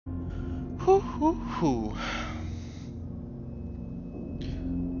Whew, whew, whew.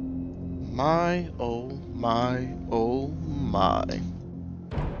 My, oh my, oh my.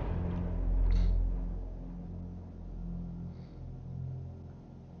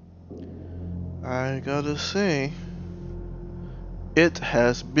 I gotta say, it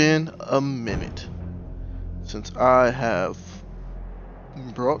has been a minute since I have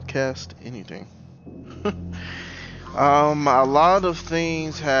broadcast anything. A lot of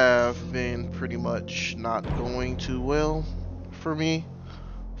things have been pretty much not going too well for me,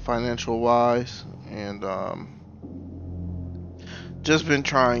 financial wise, and just been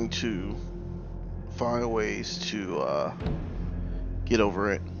trying to find ways to get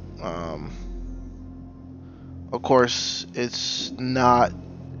over it. Um, of course, it's not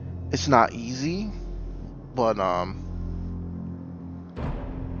easy, but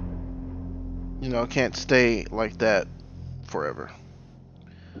can't stay like that forever.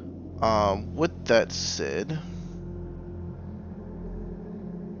 With that said,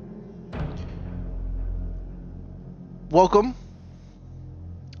 welcome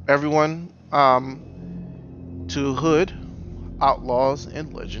everyone to Hood, Outlaws,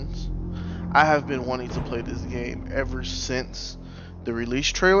 and Legends. I have been wanting to play this game ever since the release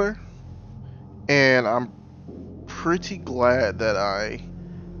trailer, and I'm pretty glad that I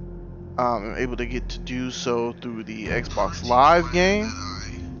am able to get to do so through the Xbox Live game.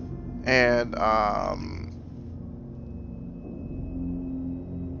 And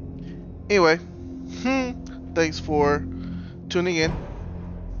anyway, thanks for tuning in,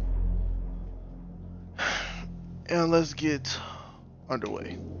 and let's get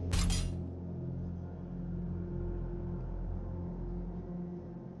underway.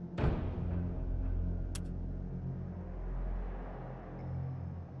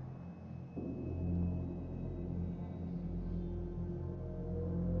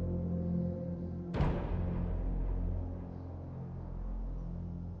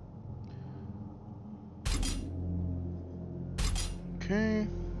 Okay,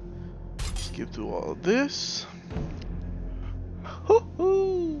 skip through all of this.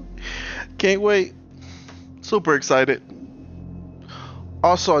 Can't wait. Super excited.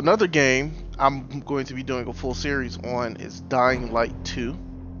 Also, another game I'm going to be doing a full series on is Dying Light 2.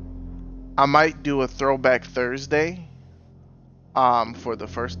 I might do a throwback Thursday for the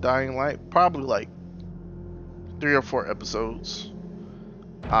first Dying Light, probably like 3 or 4 episodes,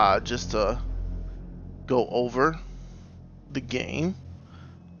 just to go over the game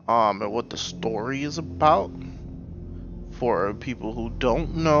and what the story is about for people who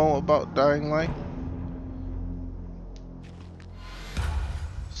don't know about Dying Light.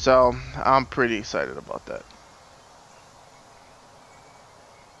 So I'm pretty excited about that.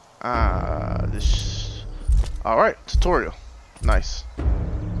 Alright, tutorial. Nice.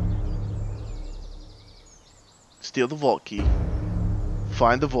 Steal the vault key,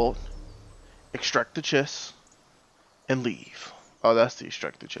 find the vault, extract the chest, and leave. Oh, that's the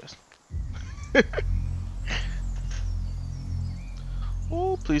extract the chest.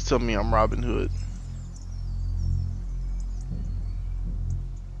 Oh, please tell me I'm Robin Hood.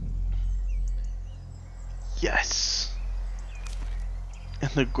 Yes. And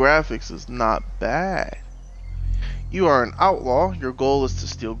the graphics is not bad. You are an outlaw. Your goal is to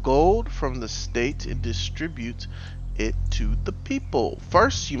steal gold from the state and distribute it to the people.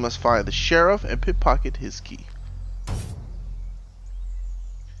 First, you must find the sheriff and pickpocket his key.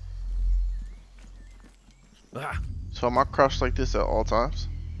 So am I crouched like this at all times?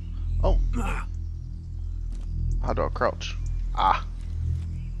 Oh. How do I crouch? Ah.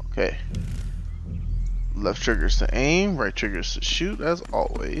 Okay. Left triggers to aim, right triggers to shoot, as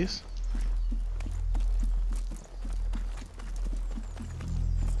always.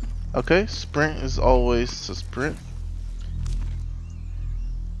 Okay, sprint is always to sprint.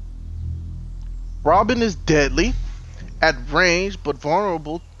 Robin is deadly at range, but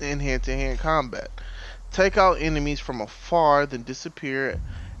vulnerable in hand-to-hand combat. Take out enemies from afar, then disappear.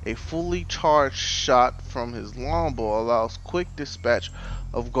 A fully charged shot from his longbow allows quick dispatch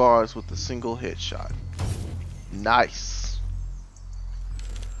of guards with a single headshot. Nice.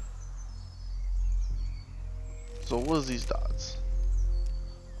 So what is these dots?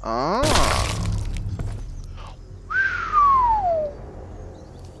 Ah.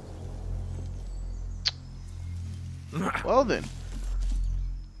 Well then.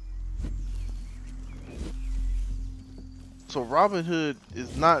 So Robin Hood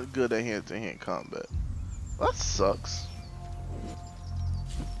is not good at hand-to-hand combat. That sucks.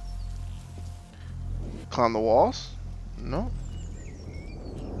 Climb the walls? No.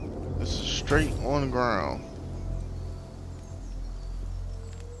 This is straight on the ground.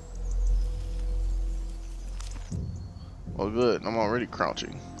 Oh good, I'm already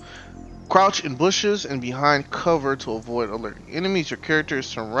crouching. Crouch in bushes and behind cover to avoid alerting enemies. Your character is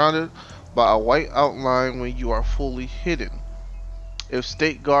surrounded by a white outline when you are fully hidden. If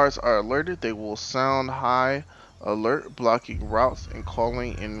state guards are alerted, they will sound high alert, blocking routes and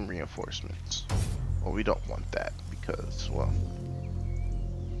calling in reinforcements. Well, we don't want that because, well...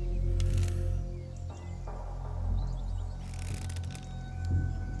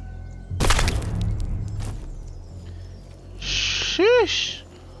 Sheesh!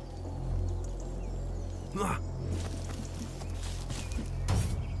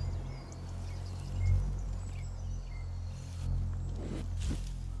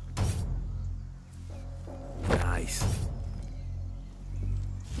 Nice.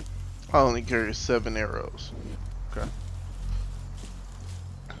 I only carry 7 arrows. Okay.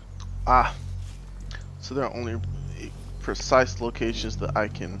 Ah. So there are only precise locations that I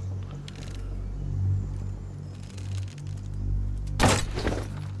can...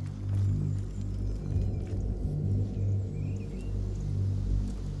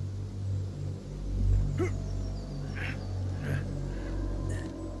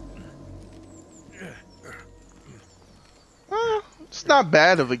 It's not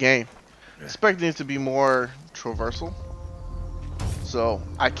bad of a game. Expecting it to be more traversal. So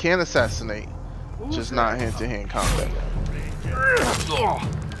I can assassinate, just not hand-to-hand combat.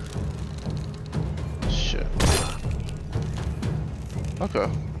 Shit.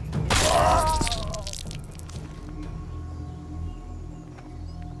 Okay.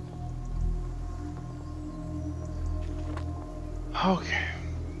 Okay.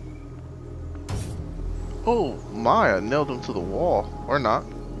 Oh my, I nailed him to the wall. Or not.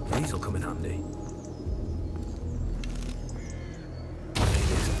 These'll come in handy.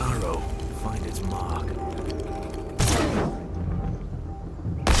 This arrow, find its mark.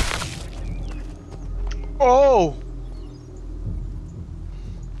 Oh!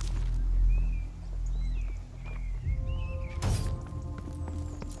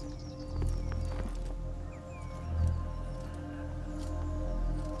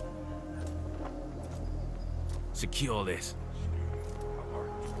 Secure this.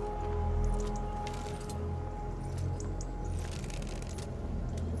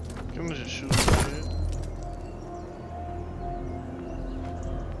 Can we just shoot him?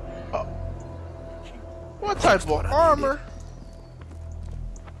 Oh. What type of armor?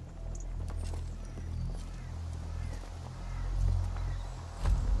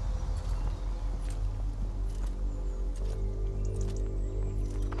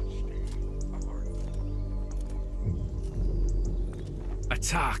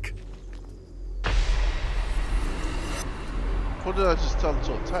 Attack! What did I just tell it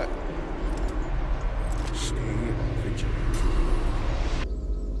to attack? Stay vigilant.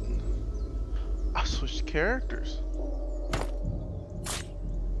 I switched characters.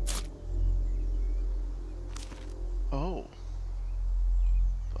 Oh.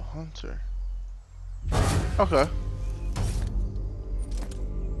 The hunter. Okay.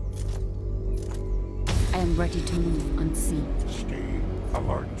 I am ready to move unseen. Stay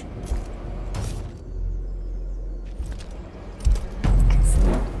alert.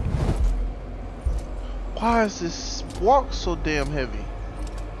 Why is this walk so damn heavy?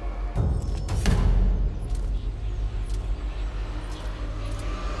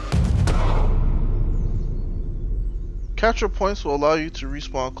 Capture points will allow you to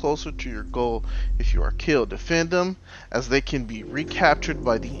respawn closer to your goal if you are killed. Defend them as they can be recaptured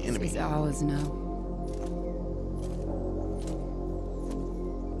by the enemy. It's ours now.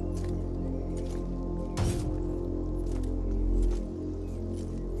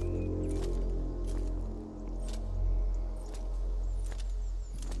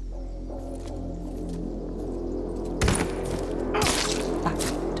 Back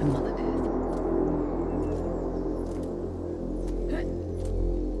to Mother Earth.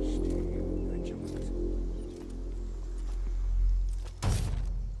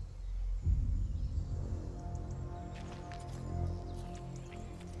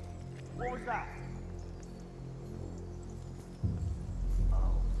 What was that?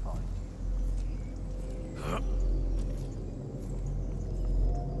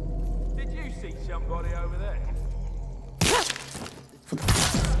 Did you see somebody over there?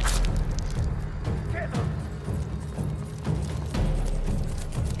 Get them!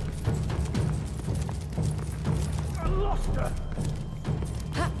 I lost her!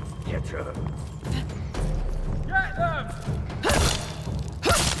 Get her! Get them!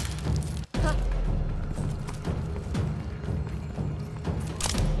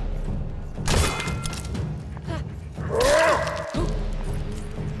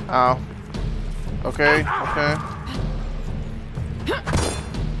 Ow. Okay, okay.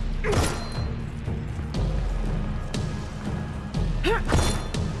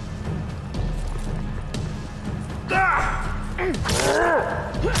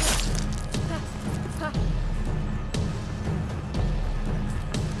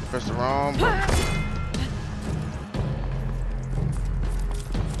 Press the wrong button.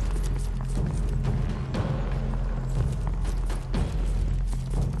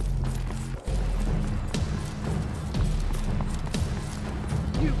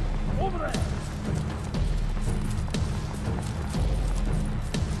 You, over there!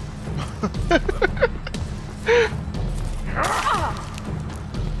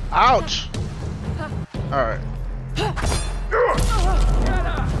 Ouch! Alright.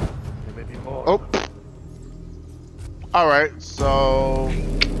 Oh. Alright, so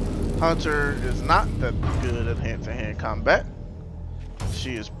Hunter is not that good at hand-to-hand combat.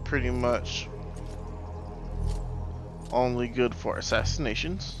 She is pretty much only good for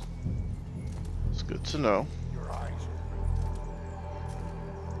assassinations. It's good to know. Your eyes.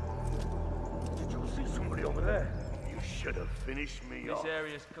 Did you see somebody over there? You should have finished me off. This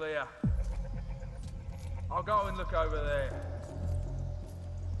area's clear. I'll go and look over there.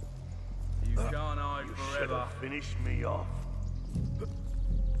 You can't hide forever. Finish me off.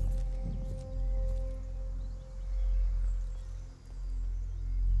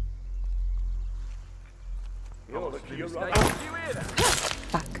 You're lucky you're right. Did you hear that?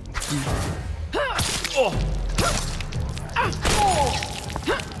 Back.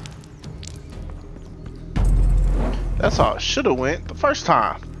 That's how it should have went the first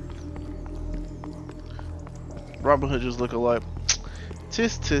time. Robin Hood just looking like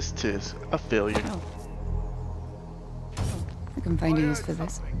tis tis tis, a failure. Oh. I can find a use for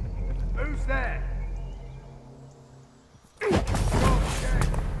this. Who's there?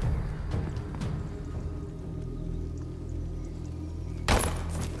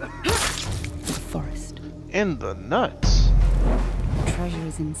 The forest. In the nuts. Treasure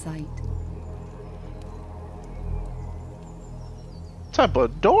is in sight. What type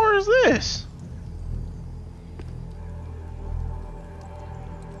of door is this?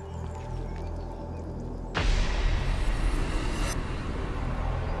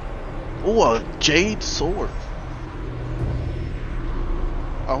 Ooh, a jade sword.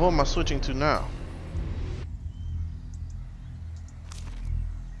 Oh, who am I switching to now?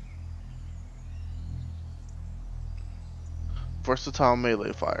 Versatile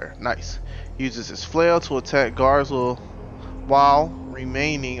melee fire. Nice. Uses his flail to attack guards while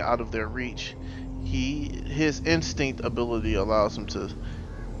remaining out of their reach. His instinct ability allows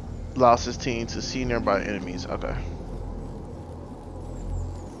his team to see nearby enemies. Okay.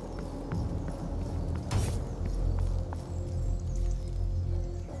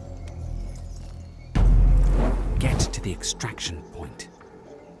 Get to the extraction point.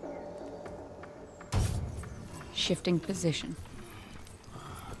 Shifting position.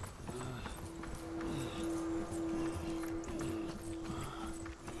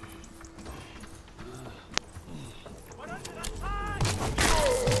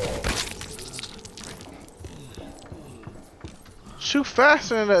 Shoot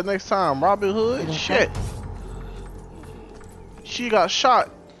faster than that next time, Robin Hood. Shit. She got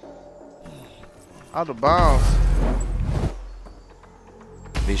shot. Out of bounds.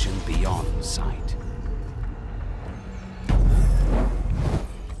 Vision beyond sight.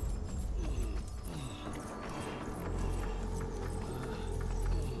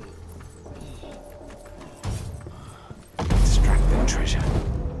 Extract the treasure.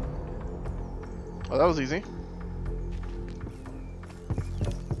 Oh, that was easy.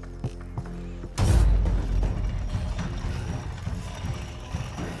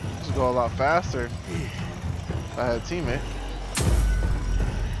 Just go a lot faster if I had a teammate.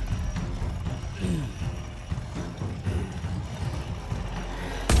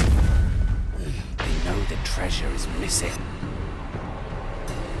 They know the treasure is missing.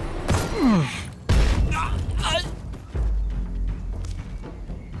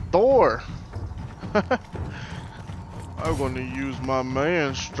 Thor! I'm going to use my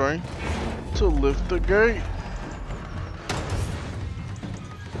man strength to lift the gate.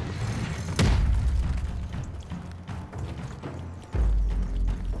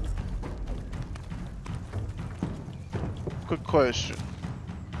 Quick question.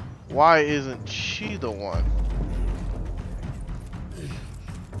 Why isn't she the one?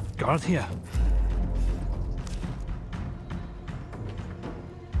 Guard here.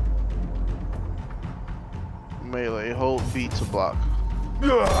 Melee, hold B to block.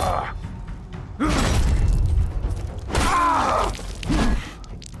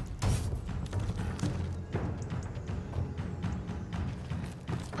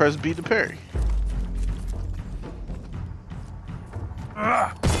 Press B to parry.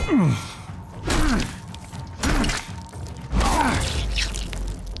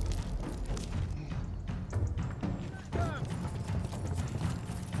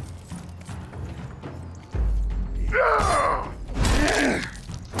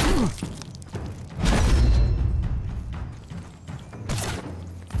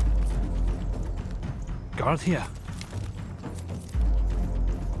 Guard here.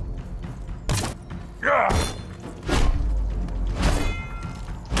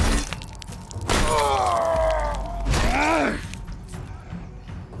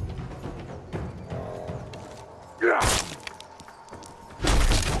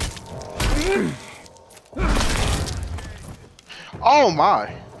 Oh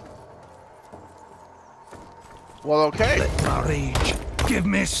my. Well, okay. Let my rage give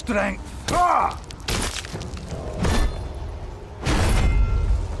me strength. Ah!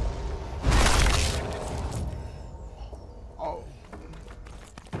 Oh.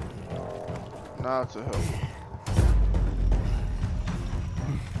 Now to help.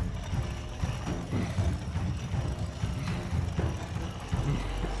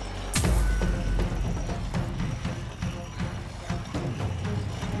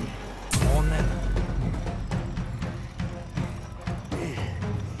 On then.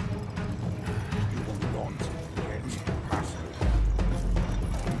 You will not get past me.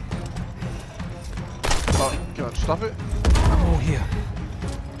 Oh, can I stop it? Ammo here.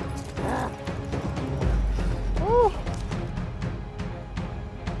 Woo.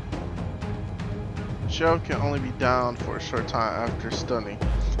 Shell can only be down for a short time after stunning.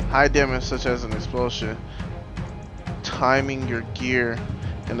 High damage such as an explosion. Timing your gear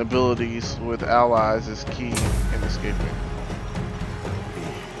and abilities with allies is key in escaping.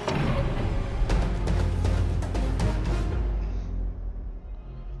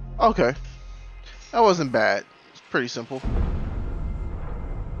 Okay. That wasn't bad. It's pretty simple.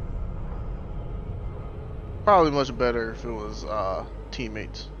 Probably much better if it was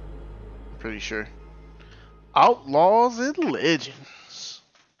teammates. I'm pretty sure. Outlaws and Legends.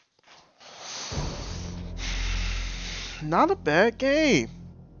 Not a bad game.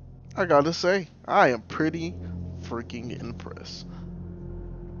 I gotta say, I am pretty freaking impressed.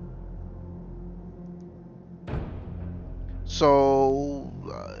 So,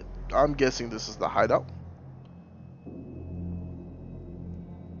 I'm guessing this is the hideout.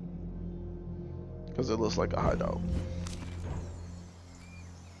 Because it looks like a hideout.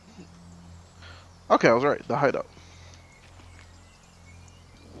 Okay, I was right. The hideout.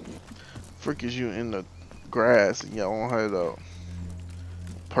 Frick is you in the grass and y'all won't hideout.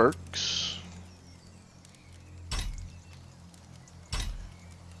 Perks.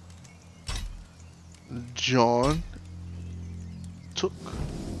 John took.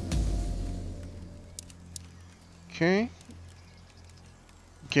 Okay.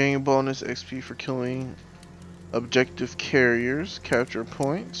 Gain bonus XP for killing objective carriers. Capture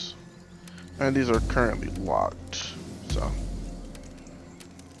points. And these are currently locked. So.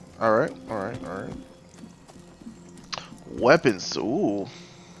 Alright, alright, alright. Weapons. Ooh.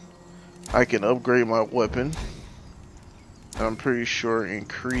 I can upgrade my weapon. And I'm pretty sure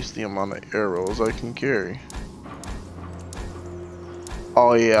increase the amount of arrows I can carry.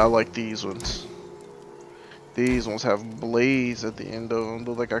 Oh yeah, I like these ones. These ones have blades at the end of them.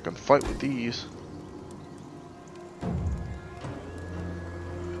 Look like I can fight with these.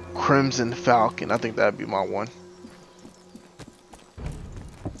 Crimson Falcon. I think that'd be my one.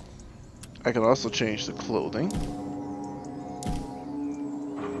 I can also change the clothing.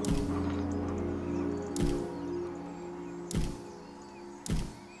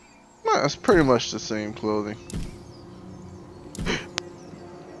 Well, it's pretty much the same clothing.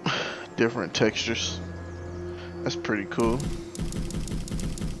 Different textures. That's pretty cool.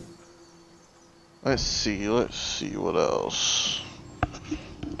 Let's see what else.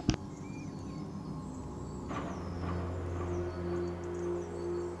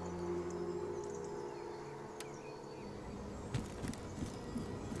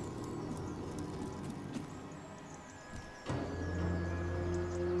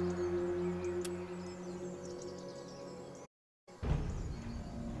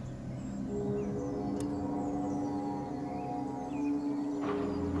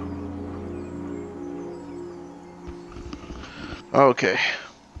 Okay.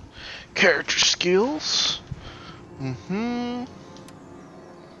 Character skills.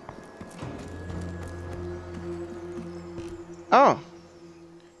 Oh.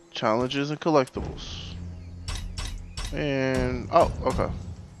 Challenges and collectibles. And oh, okay.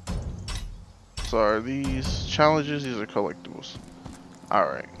 So are these challenges? These are collectibles.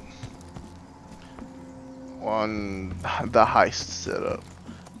 Alright. On the heist setup.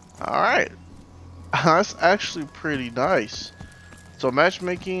 Alright. That's actually pretty nice. So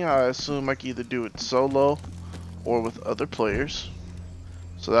matchmaking, I assume I can either do it solo or with other players.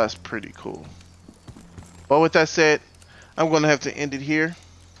 So that's pretty cool. But with that said, I'm going to have to end it here.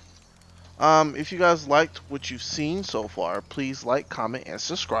 If you guys liked what you've seen so far, please like, comment, and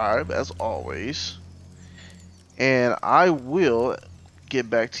subscribe as always. And I will get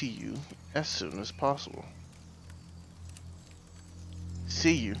back to you as soon as possible.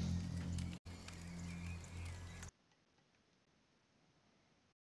 See you.